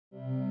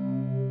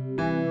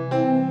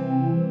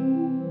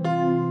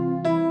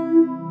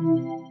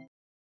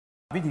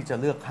ที่จะ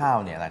เลือกข้าว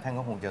เนี่ยหลายท่าน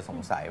ก็คงจะสง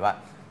สัยว่า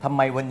ทำไ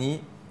มวันนี้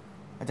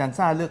อาจารย์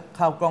ซ่าเลือก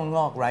ข้าวกล้องง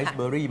อกไรซ์เ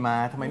บอร์รี่มา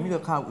ทำไมไม่เลื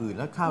อกข้าวอื่น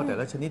แล้วข้าวแต่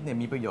ละชนิดเนี่ย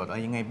มีประโยชน์อะไร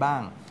ยังไงบ้า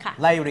ง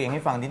ไล่เรียงให้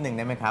ฟังนิดนึงไ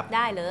ด้ไหมครับไ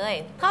ด้เลย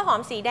ข้าวหอ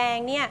มสีแดง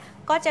เนี่ย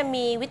ก็จะ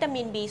มีวิตา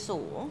มิน B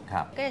สูง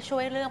ก็จะช่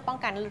วยเรื่องป้อง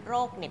กันโร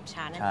คเหน็บช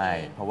านั่นเองใช่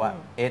เพราะว่า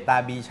เอตา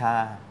บีชา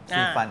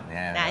ซีฟันเนี่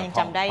ยยัง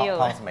จำได้อยู่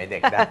ท่องสมัยเด็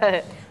กได้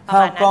ข้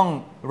าวกล้อง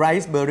ไร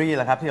ซ์เบอร์รี่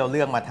ล่ะครับที่เราเ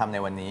ลือกมาทำใน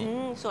วันนี้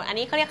ส่วนอัน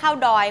นี้เขาเรียกข้าว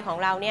ดอยของ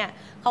เราเนี่ย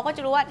เขาก็จ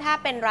ะรู้ว่าถ้า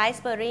เป็นไร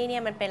ซ์เบอร์รี่เนี่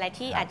ยมันเป็นอะไร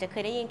ที่อาจจะเค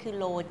ยได้ยินคือ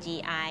low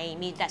GI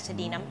มีดัช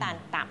นีน้ำตาล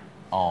ต่ำ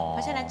เพ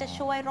ราะฉะนั้นจะ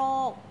ช่วยโร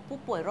คผู้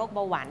ป่วยโรคเบ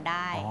าหวานไ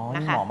ด้น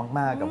ะคะเหมาะ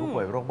มากๆกับผู้ป่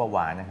วยโรคเบาหว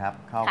านนะครับ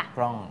ข้าวก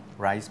ล้อง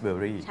ไรซ์เบอ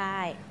ร์รี่ใช่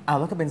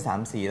แล้วถ้าเป็น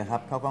3 สีนะครั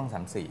บข้าวกล้อง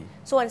3 สี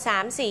ส่วน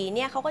3 สีเ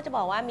นี่ยเขาก็จะบ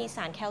อกว่ามีส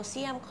ารแคลเ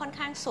ซียมค่อน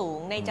ข้างสูง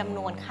ในจำน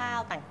วนข้าว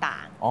ต่า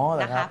ง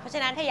ๆนะคะเพราะฉ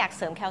ะนั้นถ้าอยากเ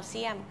สริมแคลเ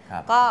ซียม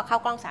ก็ข้า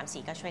วกล้อง3 สี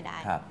ก็ช่วยได้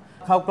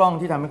ข้าวกล้อง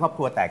ที่ทำให้ครอบค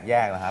รัวแตกแย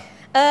กนะครับ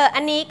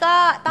อันนี้ก็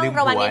ต้อง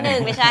ระวังนิดนึ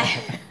งไม่ใช่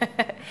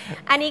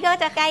อันนี้ก็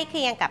จะใกล้เ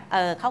คียงกับ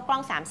ข้าวกล้อ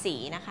ง3 สี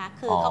นะคะ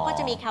คือเขาก็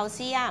จะมีแคลเ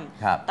ซียม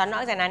ตอนน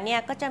อกจากนั้นเนี่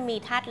ยก็จะมี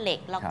ธาตุเหล็ก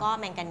แล้วก็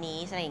แมงกานี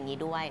สอะไรอย่างนี้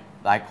ด้วย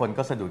หลายคน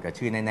ก็สะดุดกับ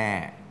ชื่อแน่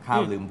ๆข้า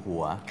วลืมผั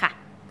วค่ะ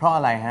เพราะอ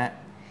ะไรฮะ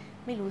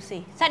ไม่รู้สิ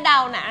ถ้าเดา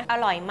นะอ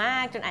ร่อยมา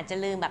กจนอาจจะ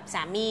ลืมแบบส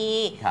ามี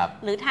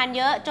หรือทานเ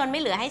ยอะจนไม่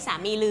เหลือให้สา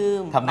มีลื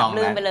ม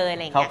ลืมไปเลยอะ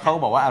ไรอย่างเงี้ยเขา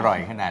บอกว่าอร่อย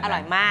ขนาดอร่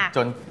อยมากจ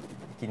น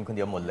กินคนเ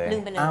ดียวหมดเลยลื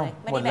มไปเลย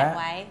ไม่ได้แบ่ง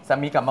ไว้สา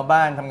มีกลับมาบ้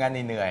านทำงาน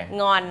เหนื่อย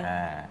งอน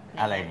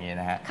อะไรอย่างนี้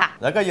นะฮะ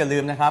แล้วก็อย่าลื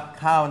มนะครับ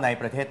ข้าวใน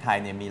ประเทศไทย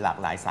เนี่ยมีหลาก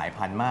หลายสาย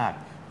พันธุ์มาก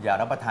อย่า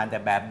รับประทานแต่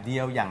แบบเดี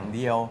ยวอย่างเ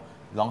ดียว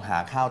ลองหา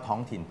ข้าวท้อ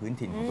งถิ่นพื้น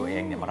ถิ่นของตัวเอ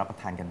งเนี่ยมารับประ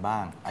ทานกันบ้า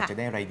งอาจจะไ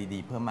ด้อะไรดี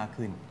ๆเพิ่มมาก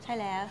ขึ้นใช่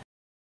แล้ว